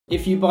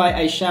If you buy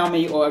a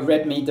Xiaomi or a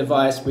Redmi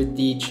device with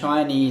the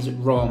Chinese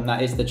ROM,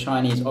 that is the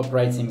Chinese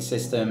operating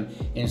system,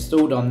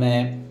 installed on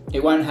there,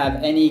 it won't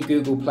have any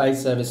Google Play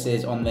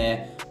services on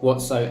there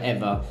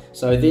whatsoever.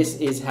 So this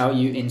is how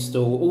you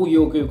install all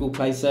your Google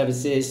Play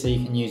services so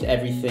you can use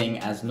everything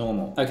as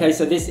normal. Okay,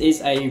 so this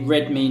is a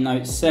Redmi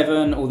Note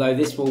 7, although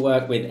this will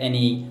work with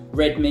any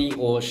Redmi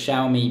or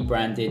Xiaomi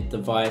branded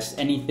device,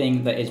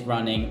 anything that is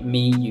running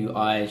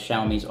MIUI,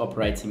 Xiaomi's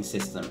operating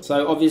system.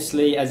 So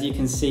obviously, as you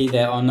can see,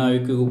 there are no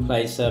Google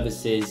Play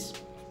services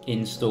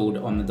installed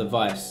on the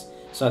device.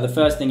 So the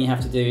first thing you have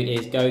to do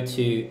is go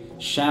to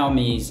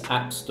Xiaomi's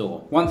App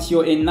Store. Once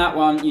you're in that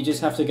one, you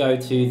just have to go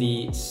to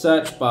the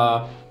search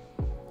bar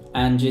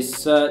and just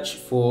search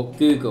for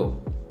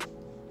Google.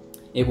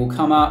 It will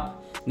come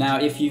up. Now,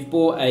 if you've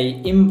bought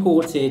a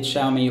imported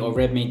Xiaomi or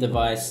Redmi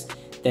device,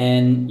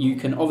 then you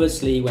can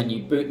obviously, when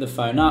you boot the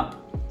phone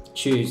up,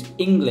 choose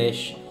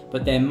English,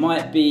 but there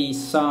might be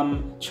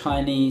some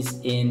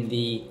Chinese in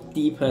the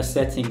deeper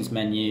settings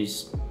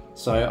menus.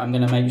 So I'm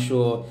going to make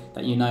sure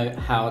that you know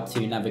how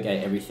to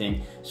navigate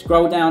everything.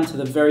 Scroll down to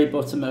the very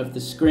bottom of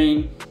the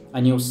screen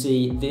and you'll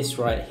see this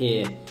right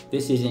here.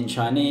 This is in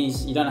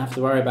Chinese. You don't have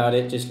to worry about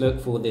it. Just look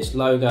for this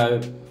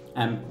logo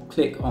and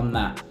click on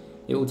that.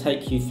 It will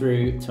take you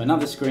through to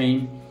another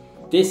screen.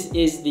 This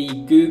is the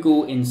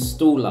Google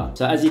installer.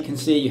 So as you can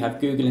see, you have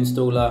Google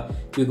installer,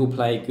 Google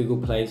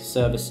Play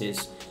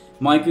services.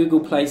 My Google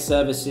Play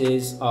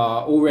services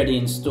are already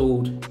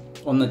installed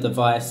on the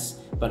device,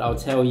 but I'll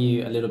tell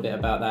you a little bit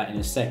about that in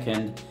a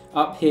second.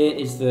 Up here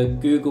is the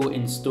Google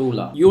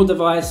installer. Your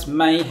device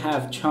may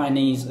have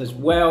Chinese as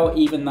well,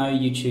 even though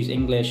you choose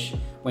English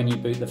when you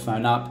boot the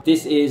phone up.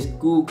 This is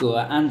Google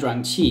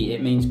Andrangqi.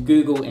 It means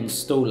Google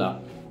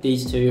installer.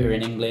 These two are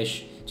in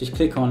English. Just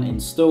click on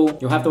install.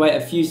 You'll have to wait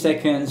a few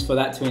seconds for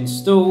that to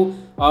install.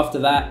 After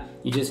that,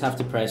 you just have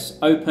to press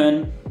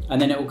open,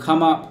 and then it will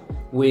come up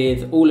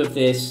with all of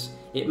this.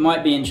 It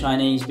might be in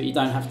Chinese, but you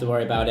don't have to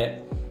worry about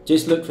it.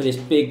 Just look for this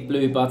big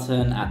blue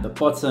button at the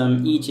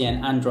bottom,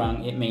 Yijian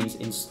Andrang, it means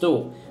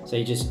install. So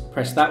you just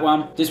press that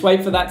one. Just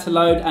wait for that to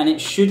load and it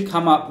should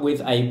come up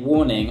with a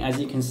warning. As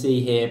you can see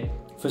here,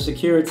 for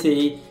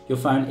security, your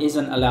phone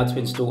isn't allowed to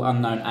install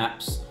unknown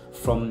apps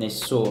from this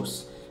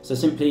source. So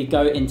simply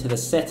go into the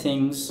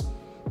settings,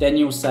 then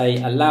you'll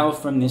say allow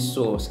from this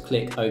source,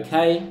 click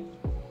OK,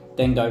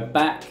 then go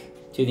back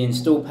to the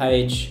install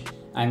page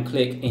and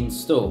click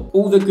install.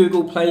 All the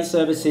Google Play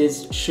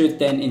services should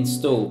then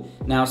install.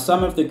 Now,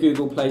 some of the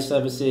Google Play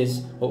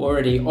services are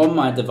already on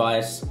my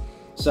device,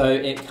 so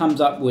it comes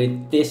up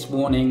with this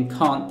warning,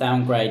 can't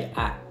downgrade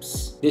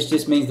apps. This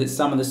just means that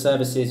some of the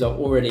services are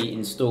already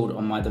installed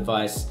on my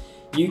device.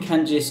 You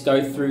can just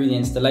go through the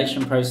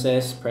installation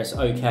process, press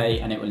OK,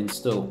 and it will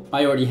install.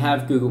 I already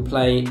have Google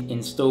Play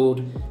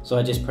installed, so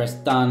I just press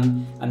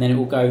done, and then it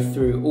will go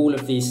through all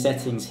of these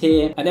settings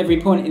here. At every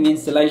point in the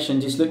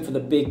installation, just look for the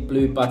big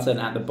blue button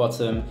at the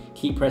bottom,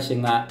 keep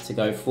pressing that to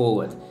go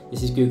forward.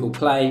 This is Google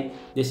Play,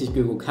 this is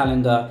Google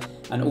Calendar,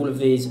 and all of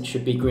these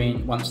should be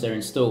green once they're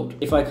installed.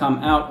 If I come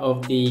out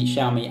of the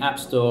Xiaomi App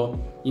Store,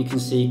 you can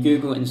see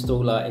Google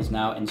Installer is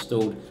now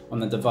installed on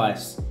the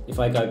device. If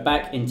I go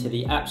back into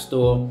the App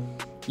Store,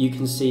 you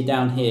can see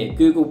down here,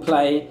 Google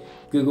Play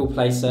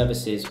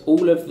services.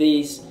 All of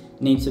these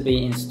need to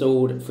be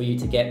installed for you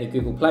to get the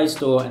Google Play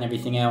Store and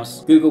everything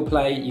else. Google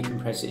Play, you can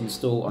press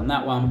install on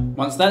that one.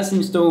 Once that's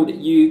installed,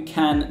 you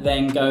can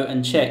then go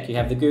and check. You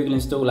have the Google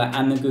Installer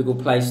and the Google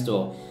Play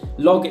Store.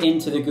 Log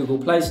into the Google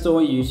Play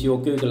Store, use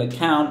your Google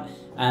account,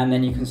 and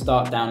then you can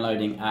start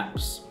downloading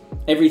apps.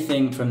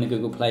 Everything from the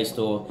Google Play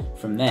Store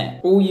from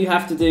there. All you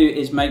have to do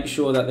is make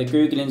sure that the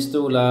Google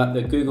Installer,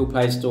 the Google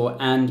Play Store,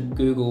 and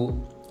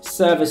Google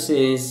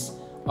services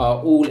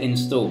are all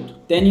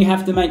installed. Then you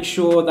have to make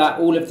sure that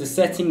all of the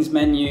settings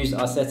menus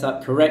are set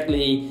up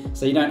correctly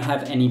so you don't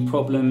have any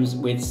problems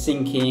with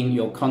syncing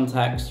your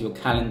contacts, your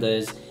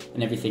calendars,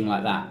 and everything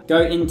like that.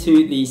 Go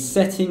into the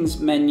settings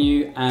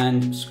menu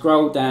and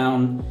scroll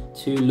down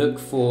to look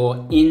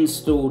for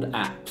installed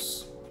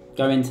apps.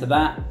 Go into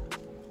that.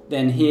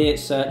 Then here,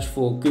 search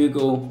for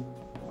Google.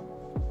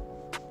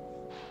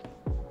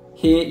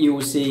 Here you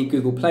will see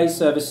Google Play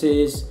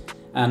services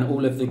and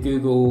all of the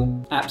Google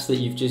apps that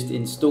you've just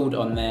installed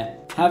on there.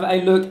 Have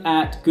a look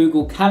at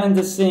Google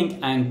Calendar Sync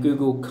and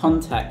Google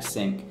Contact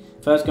Sync.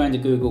 First, go into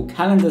Google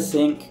Calendar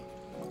Sync,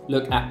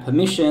 look at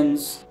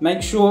permissions.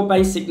 Make sure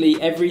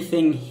basically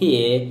everything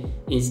here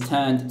is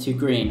turned to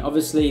green.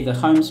 Obviously the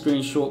home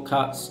screen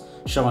shortcuts,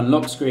 show on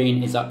lock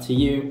screen is up to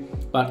you,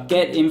 but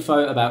get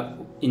info about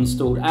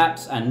installed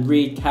apps and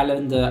read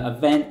calendar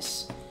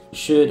events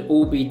should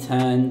all be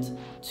turned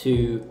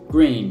to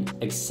green.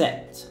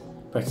 Accept.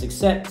 Press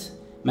accept,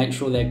 make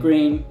sure they're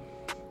green.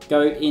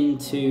 Go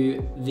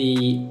into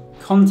the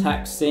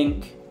contact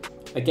sync.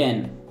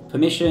 Again,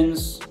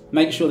 permissions,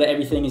 make sure that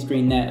everything is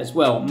green there as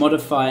well.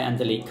 Modify and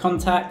delete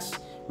contacts,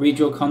 read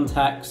your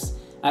contacts,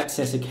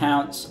 access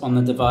accounts on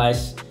the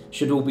device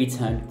should all be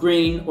turned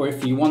green, or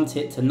if you want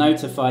it to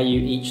notify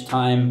you each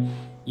time,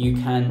 you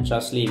can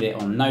just leave it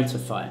on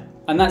notify.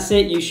 And that's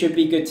it. You should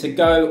be good to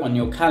go on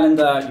your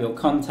calendar, your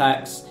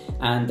contacts,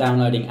 and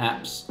downloading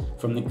apps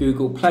from the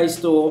Google Play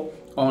Store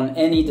on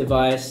any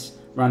device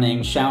running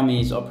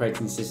Xiaomi's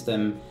operating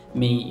system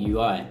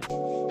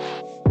MIUI.